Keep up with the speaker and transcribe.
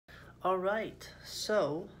Alright,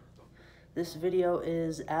 so this video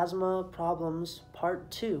is Asthma Problems Part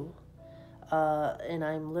 2, and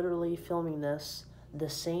I'm literally filming this the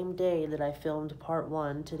same day that I filmed Part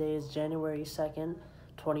 1. Today is January 2nd,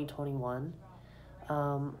 2021.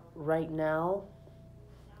 Right now,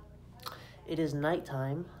 it is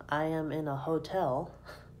nighttime. I am in a hotel,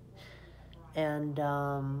 and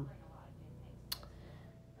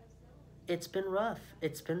it's been rough.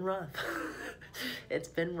 It's been rough. It's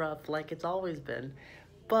been rough like it's always been.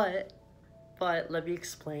 But let me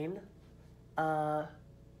explain.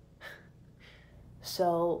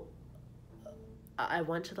 So I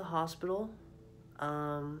went to the hospital.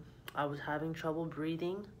 I was having trouble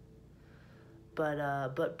breathing. But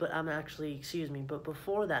I'm actually, excuse me, but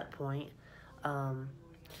before that point,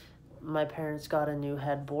 my parents got a new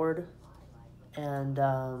headboard, and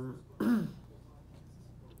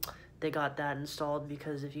they got that installed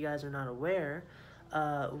because, if you guys are not aware,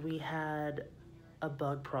 we had a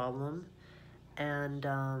bug problem, and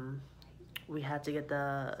we had to get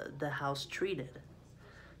the house treated.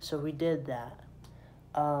 So we did that.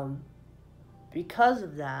 Because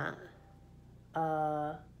of that,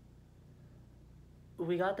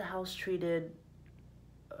 we got the house treated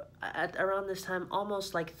at around this time,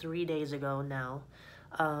 almost like 3 days ago now,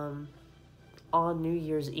 on New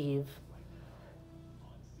Year's Eve.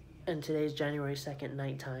 And today's January 2nd,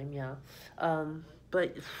 nighttime, yeah.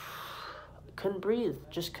 But couldn't breathe,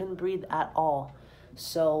 just couldn't breathe at all.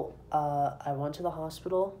 So I went to the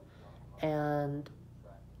hospital, and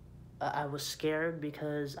I was scared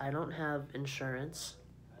because I don't have insurance.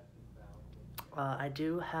 I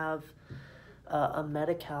do have a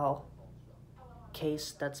Medi-Cal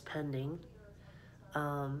case that's pending.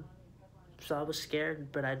 So I was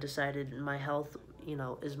scared, but I decided my health,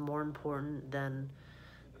 is more important than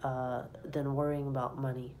worrying about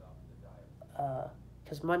money.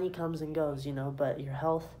 Because money comes and goes, but your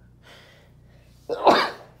health,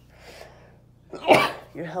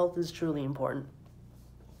 your health is truly important.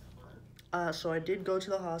 So I did go to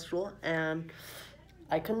the hospital, and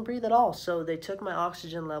I couldn't breathe at all. So they took my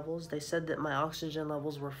oxygen levels. They said that my oxygen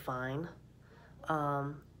levels were fine.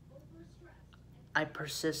 I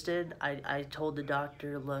persisted. I told the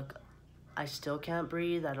doctor, look, I still can't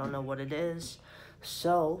breathe. I don't know what it is.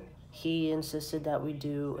 So he insisted that we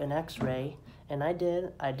do an x-ray, and I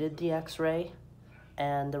did. I did the x-ray,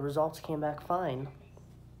 and the results came back fine.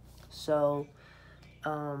 So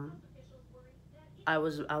I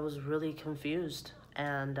was really confused,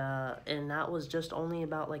 and that was just only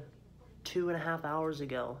about like 2.5 hours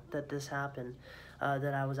ago that this happened,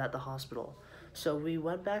 that I was at the hospital. So we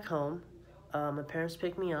went back home. My parents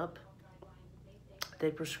picked me up.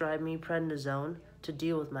 They prescribed me prednisone to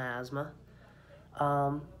deal with my asthma.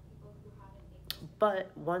 But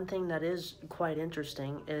one thing that is quite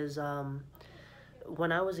interesting is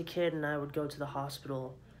when I was a kid and I would go to the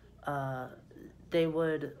hospital, when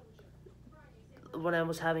I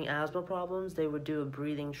was having asthma problems, they would do a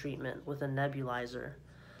breathing treatment with a nebulizer,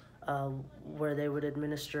 where they would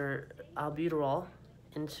administer albuterol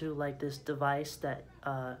into like this device that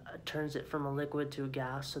turns it from a liquid to a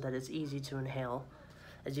gas so that it's easy to inhale.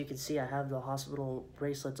 As you can see, I have the hospital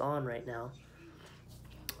bracelets on right now.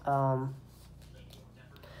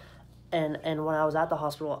 And when I was at the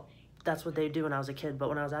hospital, that's what they do when I was a kid. But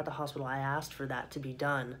when I was at the hospital, I asked for that to be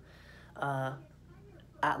done. At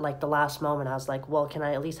like the last moment, I was like, well, can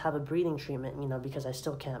I at least have a breathing treatment, because I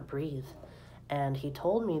still can't breathe. And he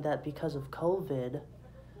told me that because of COVID,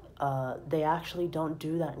 they actually don't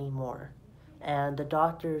do that anymore. And the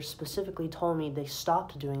doctor specifically told me they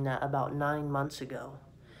stopped doing that about 9 months ago.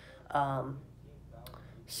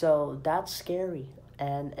 So that's scary.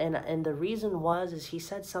 And the reason is he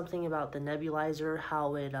said something about the nebulizer,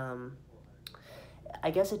 how it, I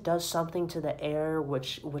guess it does something to the air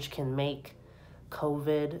which can make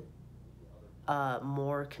COVID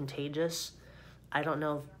more contagious. I don't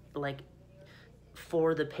know if, like,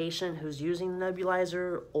 for the patient who's using the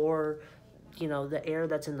nebulizer, or the air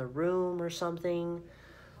that's in the room or something,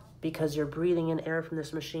 because you're breathing in air from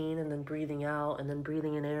this machine and then breathing out and then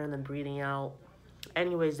breathing in air and then breathing out.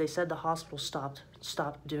 Anyways, they said the hospital stopped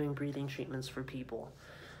doing breathing treatments for people.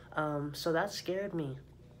 So that scared me.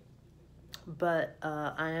 But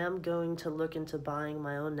I am going to look into buying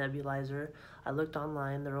my own nebulizer. I looked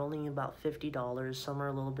online. They're only about $50. Some are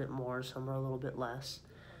a little bit more, some are a little bit less.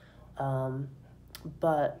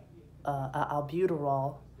 But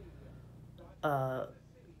albuterol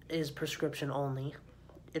is prescription only.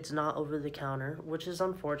 It's not over the counter, which is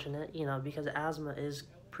unfortunate, because asthma is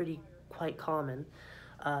quite common.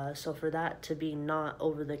 So for that to be not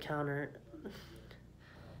over the counter,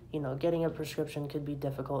 getting a prescription could be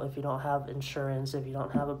difficult if you don't have insurance, if you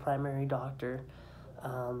don't have a primary doctor.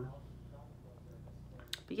 Um,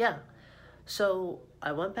 but yeah, so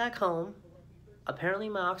I went back home. Apparently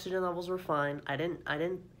my oxygen levels were fine. I didn't,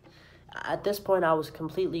 at this point I was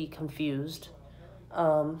completely confused.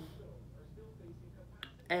 Um,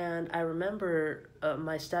 and I remember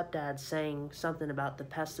my stepdad saying something about the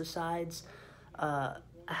pesticides, uh,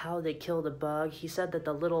 how they kill the bug. He said that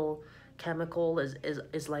the little chemical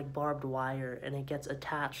is like barbed wire and it gets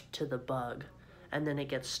attached to the bug, and then it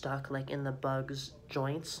gets stuck like in the bug's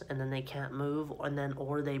joints, and then they can't move,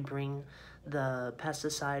 or they bring the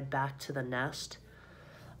pesticide back to the nest.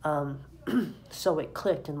 Um, so it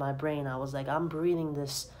clicked in my brain. I was like, I'm breathing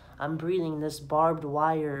this barbed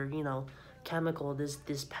wire, chemical, this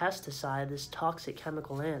pesticide, this toxic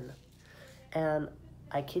chemical in. And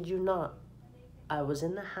I kid you not, I was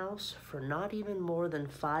in the house for not even more than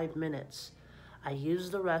 5 minutes. I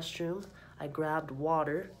used the restroom, I grabbed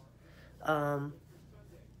water, um,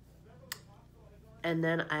 and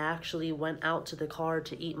then I actually went out to the car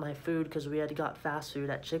to eat my food because we had got fast food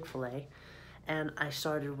at Chick-fil-A, and I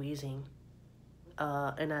started wheezing.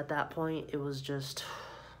 And at that point, it was just,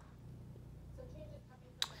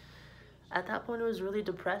 at that point, it was really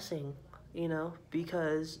depressing,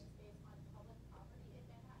 because,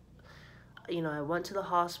 I went to the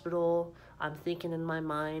hospital. I'm thinking in my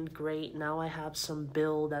mind, great, now I have some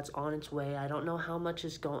bill that's on its way. I don't know how much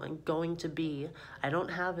is going to be. I don't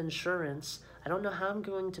have insurance. I don't know how I'm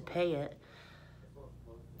going to pay it.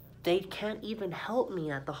 They can't even help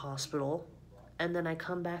me at the hospital. And then I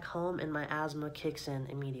come back home and my asthma kicks in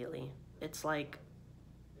immediately. It's like,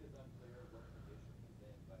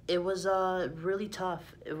 it was really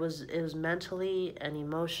tough. It was mentally and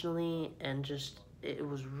emotionally, and just it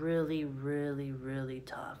was really, really, really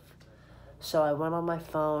tough. So I went on my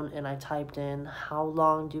phone and I typed in, how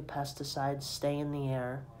long do pesticides stay in the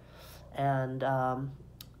air? And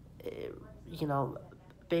it, you know,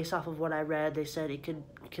 based off of what I read, they said it could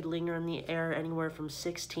linger in the air anywhere from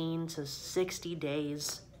 16 to 60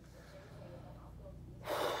 days.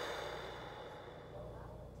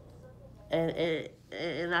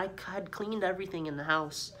 And I had cleaned everything in the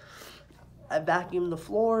house. I vacuumed the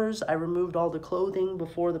floors. I removed all the clothing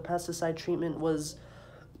before the pesticide treatment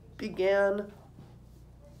began.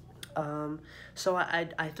 So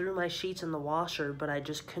I threw my sheets in the washer, but I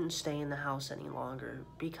just couldn't stay in the house any longer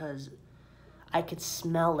because I could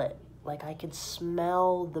smell it. Like, I could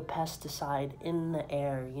smell the pesticide in the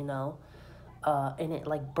air, and it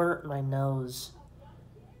like burnt my nose.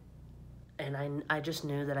 And I just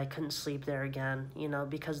knew that I couldn't sleep there again,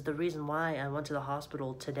 because the reason why I went to the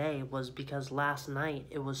hospital today was because last night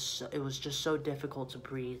it was just so difficult to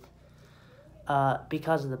breathe,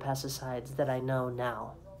 because of the pesticides that I know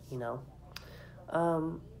now, you know.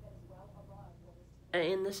 Um,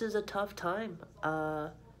 and this is a tough time.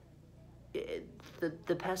 The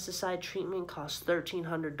pesticide treatment costs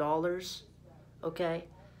 $1,300. Okay,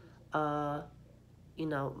 uh,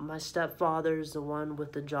 my stepfather's the one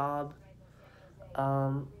with the job.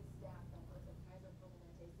 Um,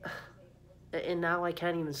 and now I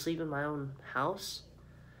can't even sleep in my own house.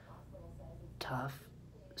 Tough.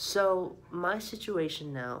 So my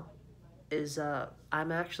situation now is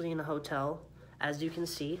I'm actually in a hotel. As you can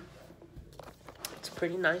see, it's a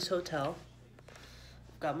pretty nice hotel.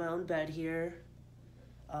 I've got my own bed here.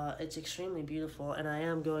 It's extremely beautiful, and I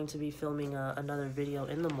am going to be filming another video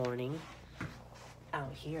in the morning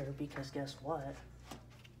out here because guess what?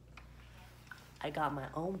 I got my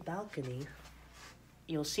own balcony.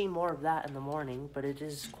 You'll see more of that in the morning, but it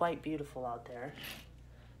is quite beautiful out there.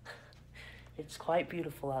 It's quite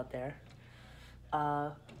beautiful out there.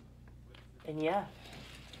 And yeah.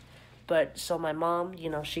 But so my mom,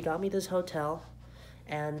 she got me this hotel,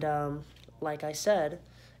 and like I said,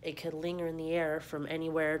 it could linger in the air from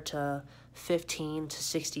anywhere to 15 to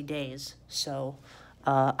 60 days. So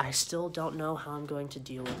I still don't know how I'm going to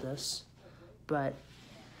deal with this, but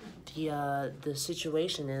the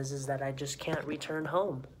situation is that I just can't return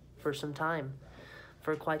home for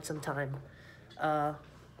quite some time.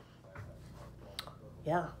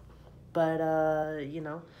 Yeah, but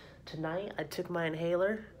tonight I took my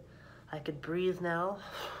inhaler. I could breathe now.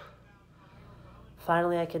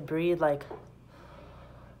 Finally, I could breathe like,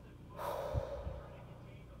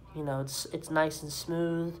 it's nice and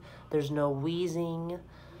smooth. There's no wheezing.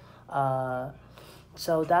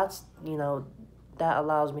 So that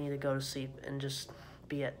allows me to go to sleep and just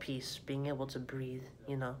be at peace, being able to breathe,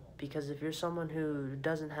 because if you're someone who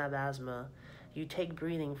doesn't have asthma, you take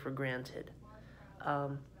breathing for granted.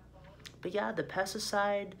 But yeah, the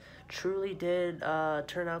pesticide truly did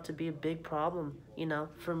turn out to be a big problem, you know,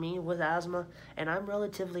 for me with asthma. And I'm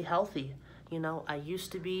relatively healthy. You know, I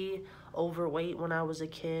used to be overweight when I was a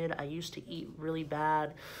kid. I used to eat really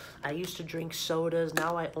bad. I used to drink sodas.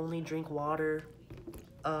 Now I only drink water.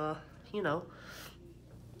 Uh, you know,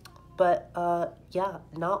 but yeah,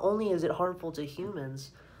 not only is it harmful to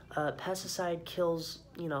humans, pesticide kills,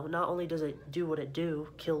 you know, not only does it do what it do,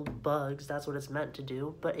 kill bugs, that's what it's meant to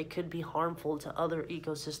do, but it could be harmful to other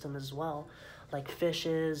ecosystems as well, like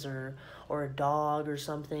fishes or a dog or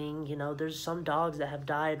something. You know, there's some dogs that have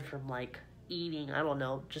died from like eating, I don't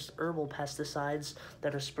know, just herbal pesticides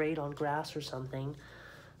that are sprayed on grass or something.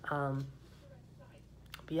 Um,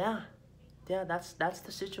 but yeah, that's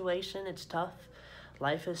the situation. It's tough.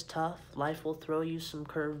 Life is tough. Life will throw you some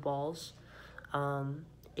curveballs.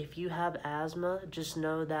 If you have asthma, just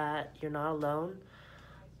know that you're not alone.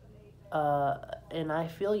 And I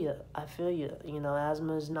feel you. I feel you. You know,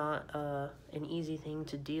 asthma is not an easy thing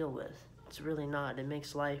to deal with. It's really not. It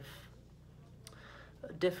makes life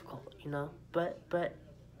difficult. You know, but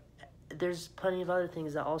there's plenty of other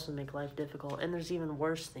things that also make life difficult, and there's even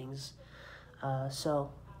worse things.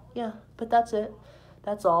 So, yeah, but that's it.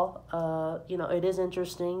 That's all. You know, it is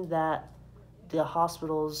interesting that the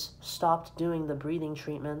hospitals stopped doing the breathing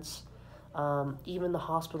treatments. Even the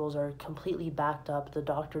hospitals are completely backed up. The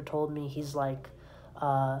doctor told me, he's like,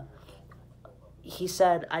 uh, he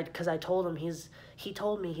said, because I told him, he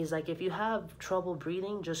told me, he's like, if you have trouble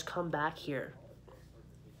breathing, just come back here.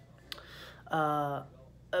 Uh,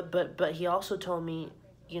 but he also told me,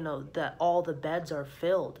 you know, that all the beds are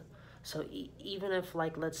filled. So even if,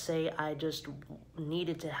 like, let's say I just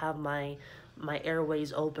needed to have my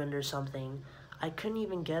airways opened or something, I couldn't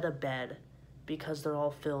even get a bed because they're all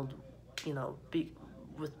filled, you know,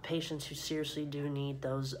 with patients who seriously do need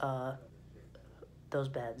those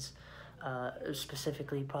beds,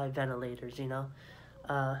 specifically probably ventilators, you know,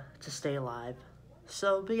 to stay alive.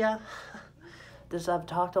 So, but yeah, this I've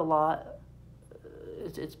talked a lot.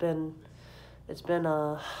 It's been it's been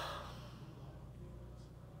a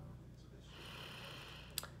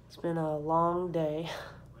it's been a long day.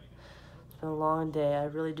 It's been a long day. I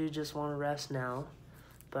really do just want to rest now,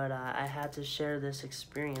 but I had to share this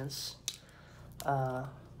experience. Uh,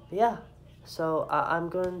 yeah, so I'm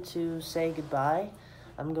going to say goodbye.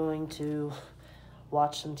 I'm going to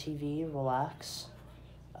watch some TV, relax,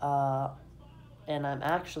 uh, and I'm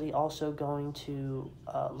actually also going to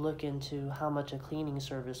look into how much a cleaning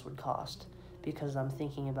service would cost, because I'm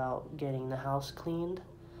thinking about getting the house cleaned,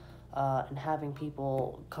 and having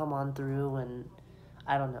people come on through and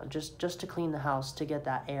I don't know, just to clean the house, to get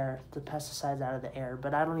that air, the pesticides out of the air.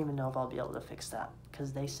 But I don't even know if I'll be able to fix that,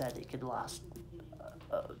 because they said it could last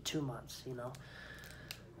 2 months, you know.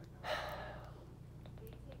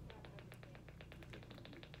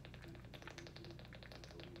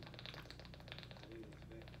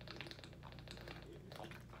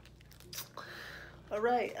 All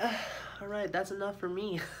right, all right, that's enough for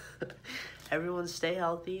me. Everyone stay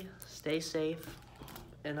healthy, stay safe,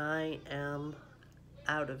 and I am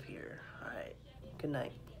out of here. All right, good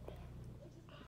night.